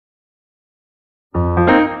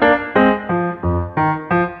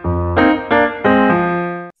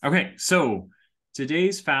Okay, so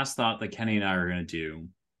today's fast thought that Kenny and I are going to do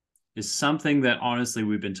is something that honestly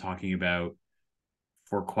we've been talking about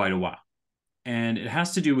for quite a while. And it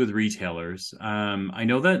has to do with retailers. I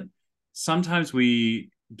know that sometimes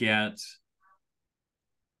get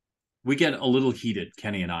we get a little heated,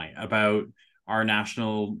 Kenny and I, about our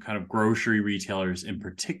national kind of grocery retailers in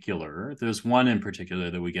particular. There's one in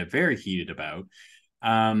particular that we get very heated about.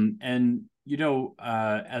 And,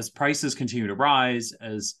 as prices continue to rise,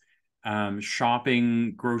 as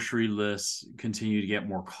shopping grocery lists continue to get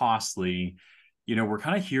more costly, we're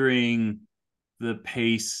kind of hearing the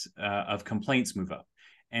pace of complaints move up.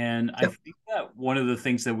 And I Yep. think that one of the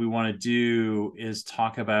things that we want to do is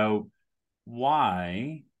talk about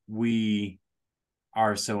why we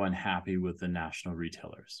are so unhappy with the national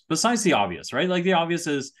retailers. Besides the obvious, right? Like the obvious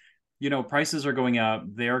is, prices are going up.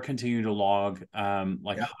 They're continuing to log Yep.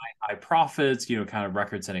 high profits, kind of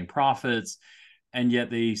record-setting profits. And yet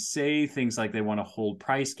they say things like they want to hold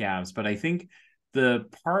price gaps. But I think the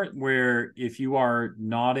part where if you are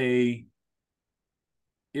not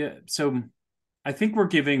so I think we're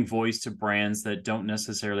giving voice to brands that don't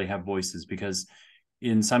necessarily have voices because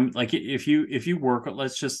in some like if you work,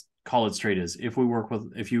 let's just call it straight as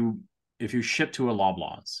if you ship to a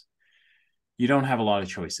Loblaws, you don't have a lot of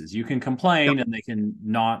choices. You can Yep. complain and they can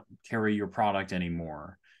not carry your product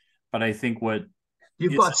anymore. But I think what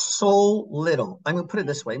You've is got so little. I'm going to put it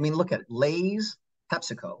this way. I mean, look at it. Lay's,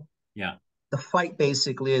 PepsiCo. yeah, The fight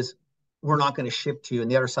basically is we're not going to ship to you. And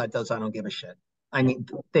the other side does, I don't give a shit. I yeah, mean,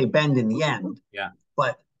 they bend in the end, yeah,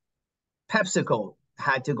 but PepsiCo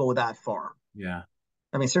had to go that far. yeah.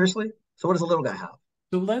 I mean, seriously? So what does the little guy have?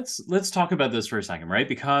 So let's talk about this for a second, right?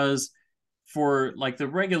 Because for like the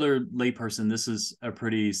regular layperson, this is a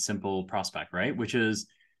pretty simple prospect, right? Which is,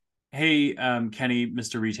 hey, Kenny,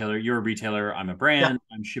 Mr. Retailer, you're a retailer. I'm a Yeah. brand.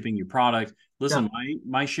 I'm shipping you product. Yeah. Listen,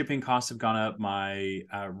 my shipping costs have gone up. My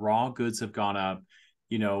raw goods have gone up.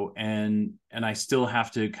 And I still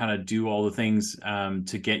have to kind of do all the things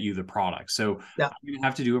to get you the product. So Yeah. I'm going to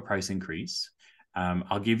have to do a price increase.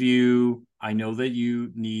 I'll give you. I know that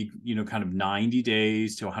you need, kind of 90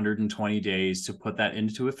 days to 120 days to put that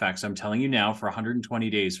into effect. So I'm telling you now, for 120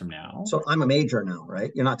 days from now. So I'm a major now,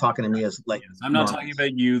 right? You're not talking to me as like Yes, I'm not talking Normans.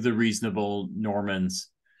 about you, the reasonable Normans,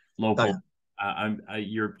 Oh, local. yeah.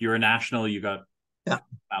 You're a national. You got Yeah.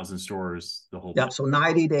 1,000 stores, the whole Yeah. bit. So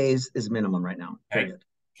 90 days is minimum right now, Okay, period.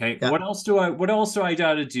 okay. Yeah. What else do I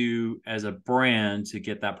got to do as a brand to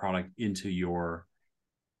get that product into your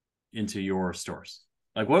stores?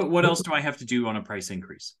 Like what else do I have to do on a price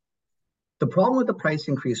increase? The problem with the price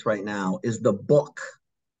increase right now is the book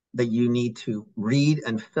that you need to read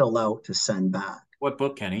and fill out to send back. What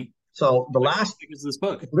book, Kenny? So the Like how last, big is this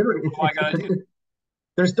book? it's literally, What do I got to do?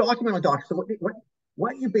 there's document on doc. So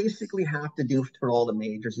what you basically have to do for all the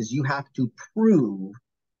majors is you have to prove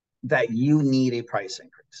that you need a price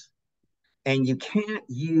increase. And you can't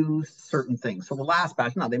use certain things. So the last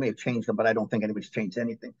batch, no, they may have changed them, but I don't think anybody's changed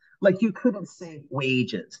anything. Like you couldn't say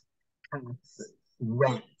wages, taxes,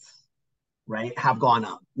 rents, right, have gone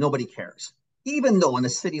up. Nobody cares. Even though in a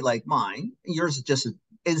city like mine, yours is just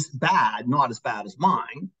as bad, not as bad as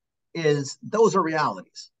mine, is those are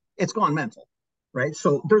realities. It's gone mental, right?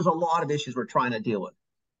 So there's a lot of issues we're trying to deal with.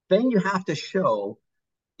 Then you have to show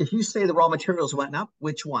if you say the raw materials went up,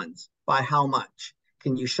 which ones? By how much?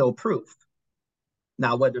 Can you show proof?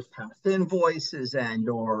 Now, whether it's past invoices and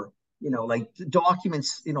or like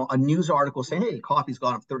documents, a news article saying, hey, coffee's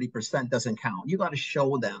gone up 30% doesn't count. You got to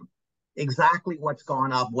show them exactly what's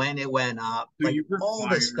gone up, when it went up, So like you all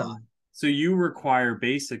this require. stuff. So you require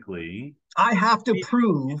basically. I have to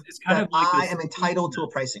prove It's kind that of like I this am entitled to a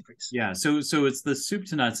price increase. Yeah, so it's the soup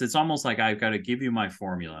to nuts. It's almost like I've got to give you my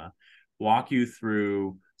formula, walk you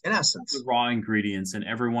through In the essence. raw ingredients in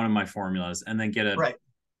every one of my formulas, and then get a Right.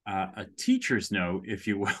 a teacher's note, if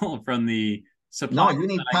you will, from the No, supplier you that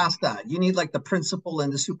need I past that. You need like the principal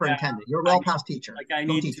and the yeah superintendent. You're a I well past teacher. like I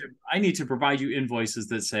Go need to teacher. I need to provide you invoices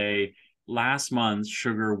that say last month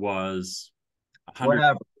sugar was 100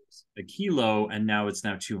 Whatever. a kilo and now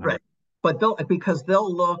 200. Right. But they'll because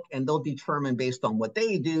they'll look and they'll determine based on what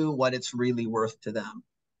they do what it's really worth to them.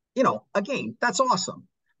 Again, that's awesome.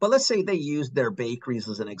 But let's say they use their bakeries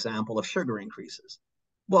as an example of sugar increases.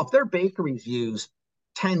 Well, if their bakeries use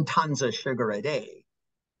 10 tons of sugar a day,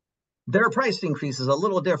 their price increase is a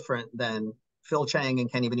little different than Phil Chang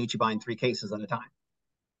and Kenny Benucci buying 3 cases at a time,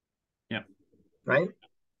 Yeah, right?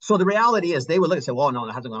 So the reality is they would look and say, well, no,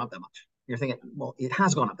 it hasn't gone up that much. You're thinking, well, it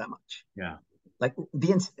has gone up that much. yeah. Like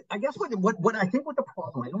I guess what I think what the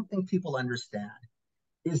problem, I don't think people understand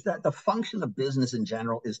is that the function of business in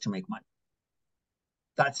general is to make money.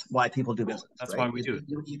 That's why people do business, That's why right? we do it.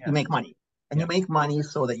 You Yeah. make money, and Yeah. you make money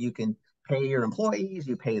so that you can pay your employees,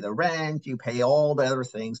 you pay the rent, you pay all the other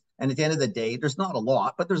things. And at the end of the day, there's not a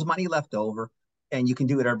lot, but there's money left over, and you can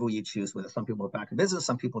do whatever you choose with it. Some people go back to business,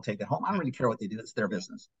 some people take it home. I don't really care what they do; it's their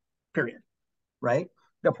business. Period. Right?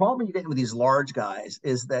 The problem you get with these large guys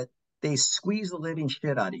is that they squeeze the living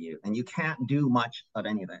shit out of you, and you can't do much of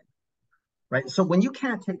anything. Right? So when you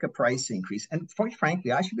can't take a price increase, and quite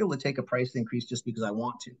frankly, I should be able to take a price increase just because I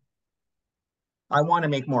want to. I want to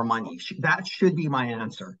make more money. That should be my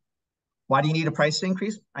answer. Why do you need a price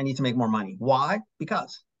increase? I need to make more money. Why?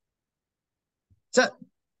 Because. That's it.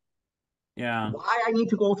 Yeah. Why I need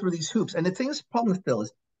to go through these hoops. And the thing is, problem with Phil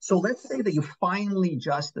is, so let's say that you finally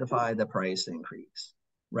justify the price increase,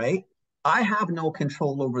 right? I have no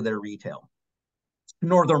control over their retail,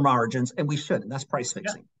 nor their margins, and we shouldn't. That's price Yeah.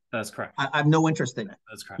 fixing. That's correct. I have no interest in it.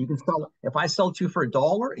 That's correct. You can sell it. If I sell it to you for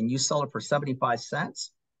 $1 and you sell it for 75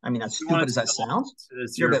 cents, I mean, as stupid as that sounds,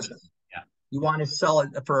 it's your your business. yeah. You want to sell it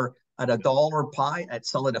for at $1 pie, at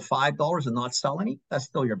sell it at $5 and not sell any, that's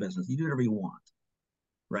still your business. You do whatever you want,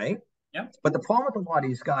 right? Yeah. But the problem with a lot of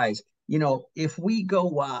these guys, if we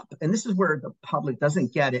go up, and this is where the public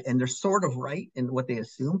doesn't get it, and they're sort of right in what they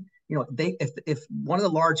assume. If one of the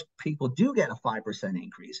large people do get a 5%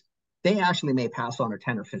 increase, they actually may pass on a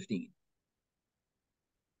 10 or 15.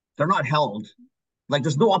 They're not held, like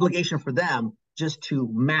there's no obligation for them just to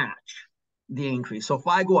match the increase. So if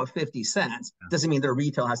I go up 50 cents, doesn't mean their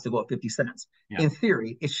retail has to go up 50 cents. Yeah. In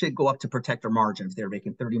theory, it should go up to protect their margin. If they're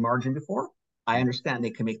making 30 margin before, I understand they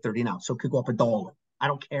can make 30 now. So it could go up $1. I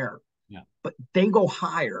don't care. Yeah. But they go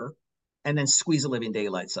higher and then squeeze the living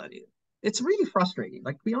daylights out of you. It's really frustrating.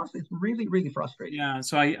 Like, to be honest, it's really, really frustrating. Yeah.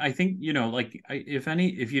 So I think,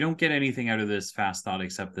 if you don't get anything out of this fast thought,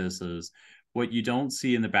 except this is what you don't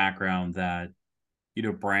see in the background that,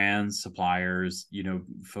 brands, suppliers,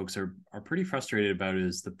 folks are pretty frustrated about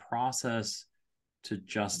is the process to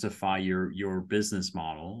justify your business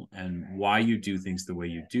model and why you do things the way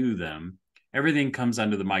you do them. Everything comes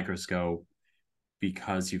under the microscope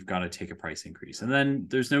because you've got to take a price increase. And then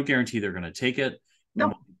there's no guarantee they're going to take it.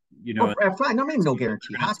 No. Fine. I mean, no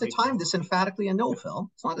guarantee. Half the time, this emphatically a no,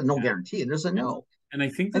 Phil. It's not a no guarantee. There's a no. And I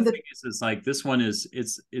think the thing is like this one is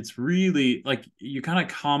it's really like you kind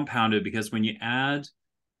of compound it because when you add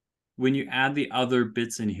the other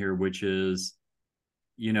bits in here, which is,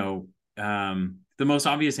 the most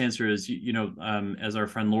obvious answer is, as our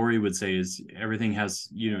friend Lori would say, is everything has,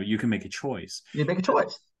 you can make a choice. You make a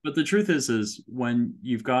choice. But the truth is when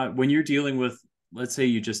you're dealing with, let's say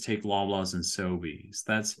you just take Loblaws and Sobeys,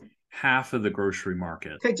 that's half of the grocery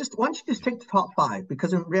market. Okay, why don't you just take the top 5?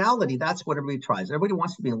 Because in reality, that's what everybody tries. Everybody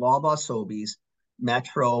wants to be in Loblaws, Sobeys,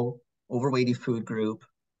 Metro, Overweighty Food Group,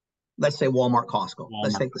 let's say Walmart, Costco.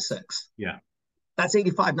 Let's take the 6. Yeah. That's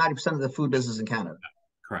 85-90% of the food business in Canada.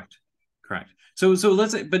 Correct. So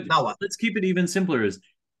let's say, but let's keep it even simpler. Is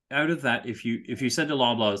out of that, if you said to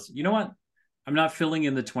Loblaws, you know what, I'm not filling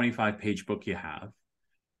in the 25-page book you have.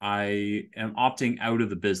 I am opting out of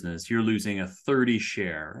the business. You're losing a 30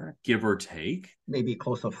 share, give or take. Maybe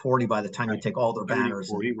close to 40 by the time you take all their 30, banners.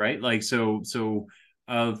 40, right? Like so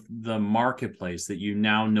of the marketplace that you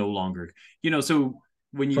now no longer, so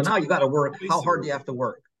when you now you got to work. How hard do you have to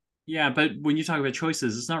work? Yeah, but when you talk about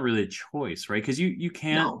choices, it's not really a choice, right? Because you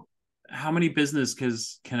can't. No. How many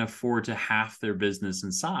businesses can afford to half their business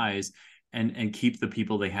in size and keep the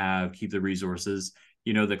people they have, keep the resources?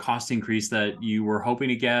 The cost increase that you were hoping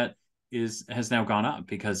to get has now gone up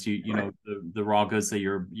because the raw goods that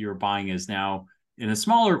you're buying is now in a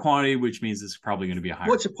smaller quantity, which means it's probably going to be a higher.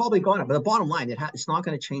 Well, it's probably gone up, but the bottom line, it's not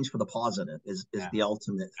going to change for the positive. Is the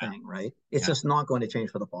ultimate thing, right? It's just not going to change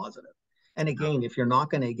for the positive. And again, if you're not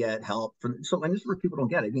going to get help and this is where people don't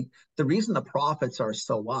get it. I mean, the reason the profits are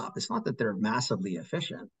so up, it's not that they're massively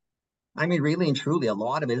efficient. I mean, really and truly, a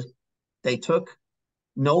lot of it is they took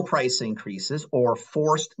no price increases or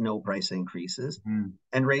forced no price increases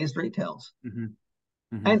and raised retails.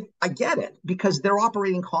 And I get it because their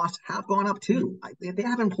operating costs have gone up too. They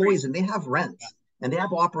have employees and they have rents and they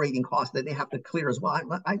have operating costs that they have to clear as well.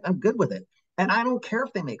 I'm good with it. And I don't care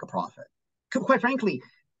if they make a profit. Quite frankly,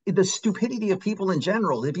 the stupidity of people in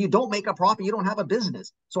general, if you don't make a profit, you don't have a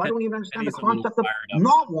business. So I don't even understand the concept of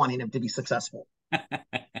not wanting them to be successful.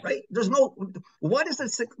 Right? There's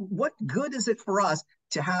what good is it for us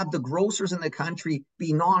to have the grocers in the country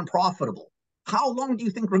be non-profitable? How long do you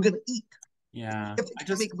think we're going to eat? Yeah. If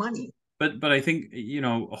they make money. But I think,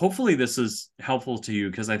 hopefully this is helpful to you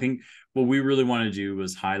because I think what we really want to do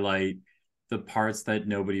is highlight the parts that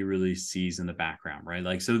nobody really sees in the background, right?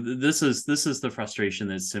 Like, so this is the frustration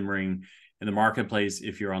that's simmering in the marketplace.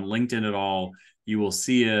 If you're on LinkedIn at all, you will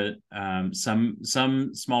see it. Some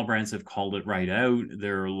small brands have called it right out.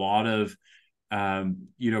 There are a lot of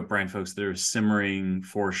brand folks that are simmering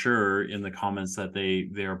for sure in the comments that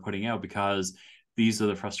they are putting out, because these are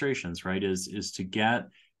the frustrations, right? Is to get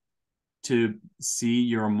to see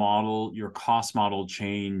your cost model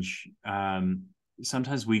change,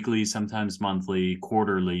 sometimes weekly, sometimes monthly,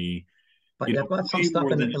 quarterly. But they've got some Way stuff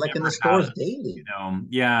more than in it like in the ever stores has. daily.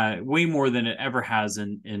 Yeah, way more than it ever has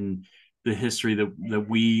in the history that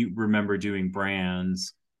we remember doing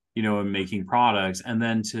brands, and making products, and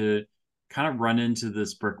then to kind of run into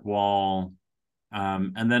this brick wall.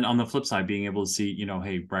 And then on the flip side, being able to see,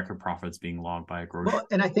 hey, record profits being logged by a grocery. Well,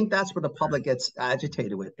 and I think that's where the public gets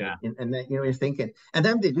agitated with it. Yeah. And then, you're thinking, and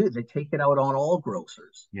then they take it out on all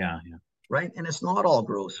grocers. Yeah. Right. And it's not all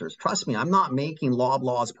grocers. Trust me, I'm not making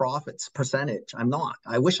Loblaws profits percentage. I'm not.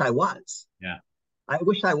 I wish I was. Yeah. I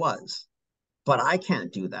wish I was, but I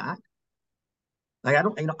can't do that. Like I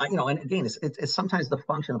don't, and again, it's sometimes the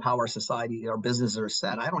function of how our society, our businesses are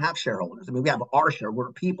set. I don't have shareholders. I mean, we have our share.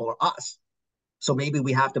 We're people, or us. So maybe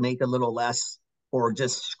we have to make a little less or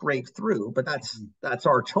just scrape through. But that's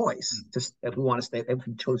our choice. Just if we want to stay, if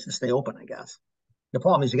we choose to stay open, I guess. The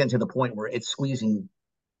problem is you get to the point where it's squeezing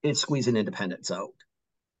independence out.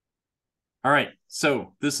 All right.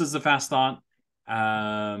 So this is the fast thought.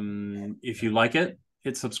 If you like it,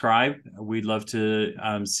 hit subscribe. We'd love to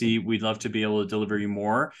we'd love to be able to deliver you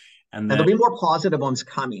more. And there'll then be more positive ones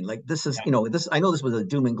coming. Like this is, this, I know this was a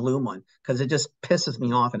doom and gloom one because it just pisses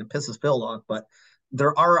me off and it pisses Phil off, but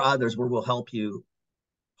there are others where we'll help you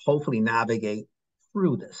hopefully navigate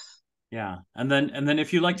through this. Yeah. And then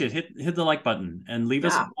if you liked it, hit the like button and leave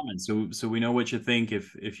us a Yeah. comment so we know what you think.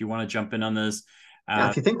 If you want to jump in on this. Yeah,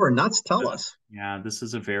 if you think we're nuts, tell us. Yeah, this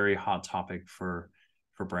is a very hot topic for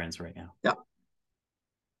brands right now. Yeah.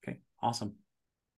 Okay, awesome.